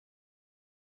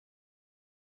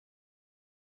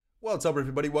What's up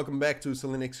everybody, welcome back to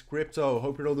Cilinix Crypto.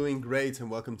 Hope you're all doing great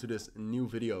and welcome to this new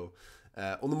video.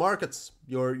 On the markets,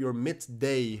 your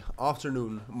midday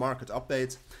afternoon market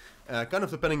update. Kind of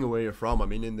depending on where you're from. I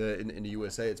mean in the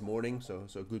USA it's morning, so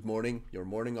good morning, your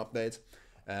morning update.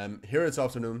 Here it's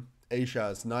afternoon, Asia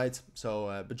is night,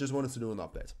 so but just wanted to do an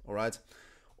update, alright?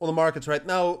 On the markets right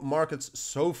now, markets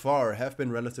so far have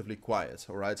been relatively quiet,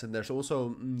 alright? And there's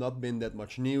also not been that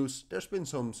much news. There's been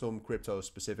some crypto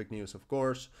specific news, of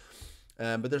course,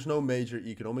 but there's no major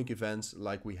economic events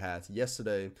like we had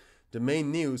yesterday. The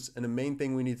main news and the main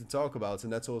thing we need to talk about,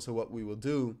 and that's also what we will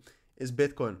do, is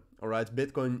Bitcoin, alright?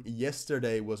 Bitcoin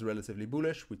yesterday was relatively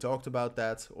bullish. We talked about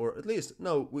that, or at least,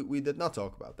 no, we did not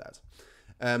talk about that.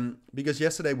 Because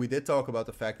yesterday we did talk about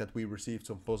the fact that we received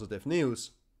some positive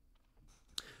news.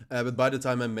 But by the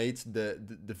time I made the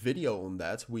video on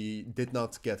that, we did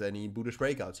not get any bullish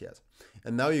breakouts yet.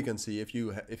 And now you can see if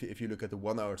you look at the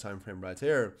 1 hour time frame right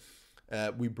here,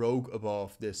 we broke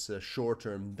above this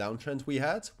short-term downtrend we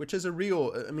had, which is a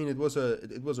real. I mean, it was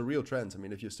a real trend. I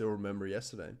mean, if you still remember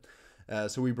yesterday,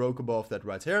 so we broke above that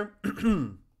right here.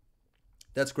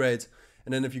 That's great.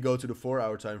 And then if you go to the 4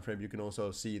 hour time frame, you can also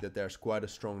see that there's quite a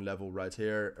strong level right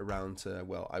here around,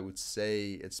 well, I would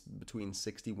say it's between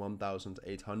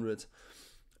 61,800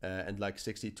 and like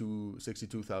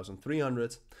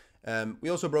 62,300. We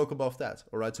also broke above that,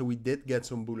 all right? So we did get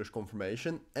some bullish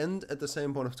confirmation, and at the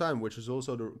same point of time, which is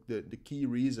also the key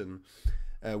reason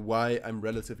why I'm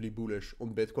relatively bullish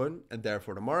on Bitcoin and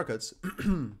therefore the markets.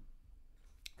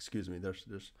 Excuse me,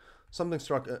 there's something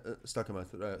stuck in my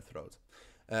throat.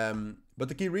 But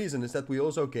the key reason is that we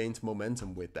also gained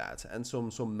momentum with that and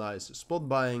some nice spot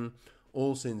buying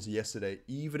all since yesterday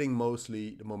evening.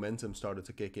 Mostly the momentum started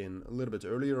to kick in a little bit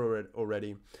earlier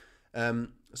already.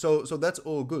 So that's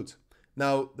all good.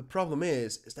 Now the problem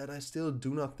is that I still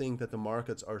do not think that the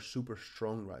markets are super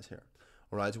strong right here.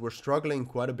 All right, we're struggling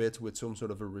quite a bit with some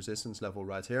sort of a resistance level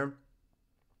right here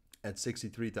at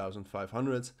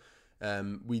 63,500.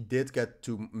 We did get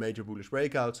two major bullish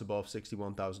breakouts above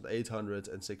 61,800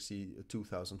 and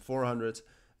 62,400.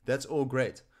 That's all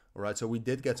great. All right, so we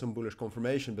did get some bullish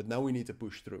confirmation, but now we need to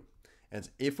push through. And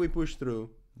if we push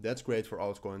through, that's great for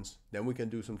altcoins. Then we can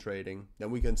do some trading. Then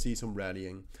we can see some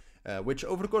rallying, which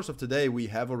over the course of today we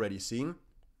have already seen.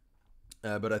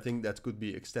 But I think that could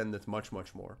be extended much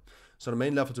more. So the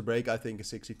main level to break, I think, is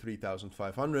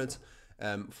 63,500.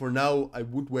 For now, I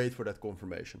would wait for that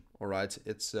confirmation. All right,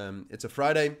 it's a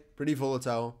Friday, pretty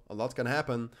volatile, a lot can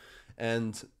happen,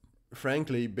 and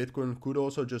frankly, Bitcoin could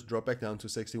also just drop back down to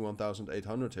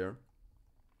 61,800 here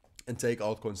and take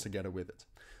altcoins together with it.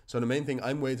 So the main thing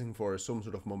I'm waiting for is some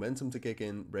sort of momentum to kick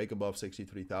in, break above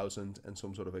 63,000, and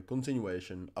some sort of a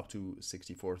continuation up to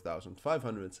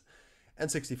 64,500 and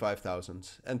 65,000,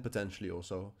 and potentially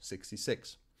also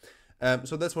 66.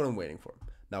 So that's what I'm waiting for.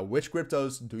 Now, which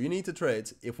cryptos do you need to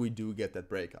trade if we do get that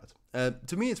breakout?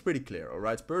 To me, it's pretty clear, all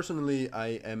right? Personally,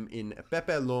 I am in a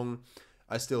Pepe long.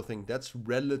 I still think that's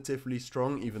relatively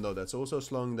strong, even though that's also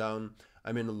slowing down.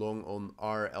 I'm in a long on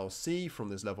RLC from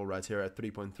this level right here at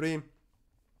 3.3.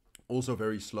 Also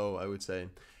very slow, I would say.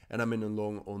 And I'm in a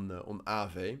long on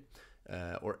AVE,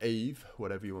 or AVE,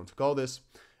 whatever you want to call this.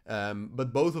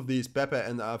 But both of these, Pepe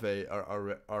and Aave,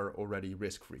 are already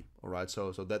risk-free, all right?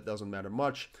 So that doesn't matter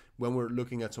much. When we're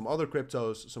looking at some other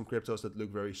cryptos, some cryptos that look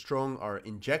very strong are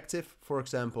Injective, for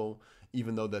example,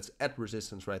 even though that's at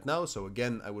resistance right now. So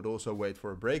again, I would also wait for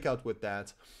a breakout with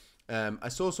that. I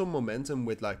saw some momentum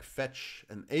with like Fetch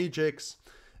and Ajax.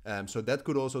 So that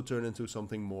could also turn into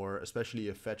something more, especially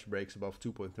if Fetch breaks above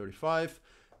 2.35.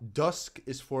 Dusk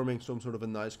is forming some sort of a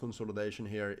nice consolidation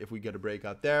here. If we get a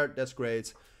breakout there, that's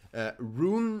great.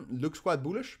 Rune looks quite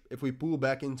bullish. If we pull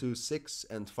back into 6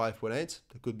 and 5.8,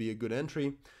 that could be a good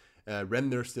entry.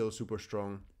 Render still super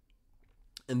strong.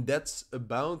 And that's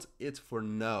about it for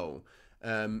now.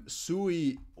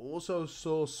 Sui also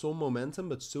saw some momentum,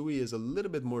 but Sui is a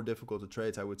little bit more difficult to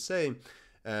trade, I would say.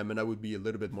 And I would be a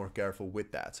little bit more careful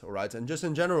with that, all right? And just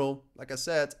in general, like I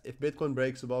said, if Bitcoin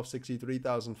breaks above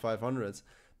 63,500,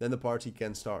 then the party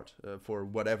can start for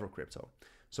whatever crypto.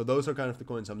 So those are kind of the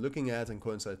coins I'm looking at and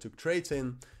coins I took trades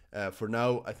in. For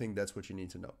now, I think that's what you need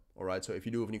to know, all right? So if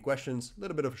you do have any questions, a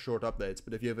little bit of a short update,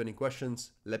 but if you have any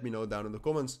questions, let me know down in the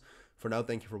comments. For now,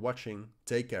 thank you for watching,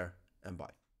 take care, and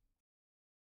bye.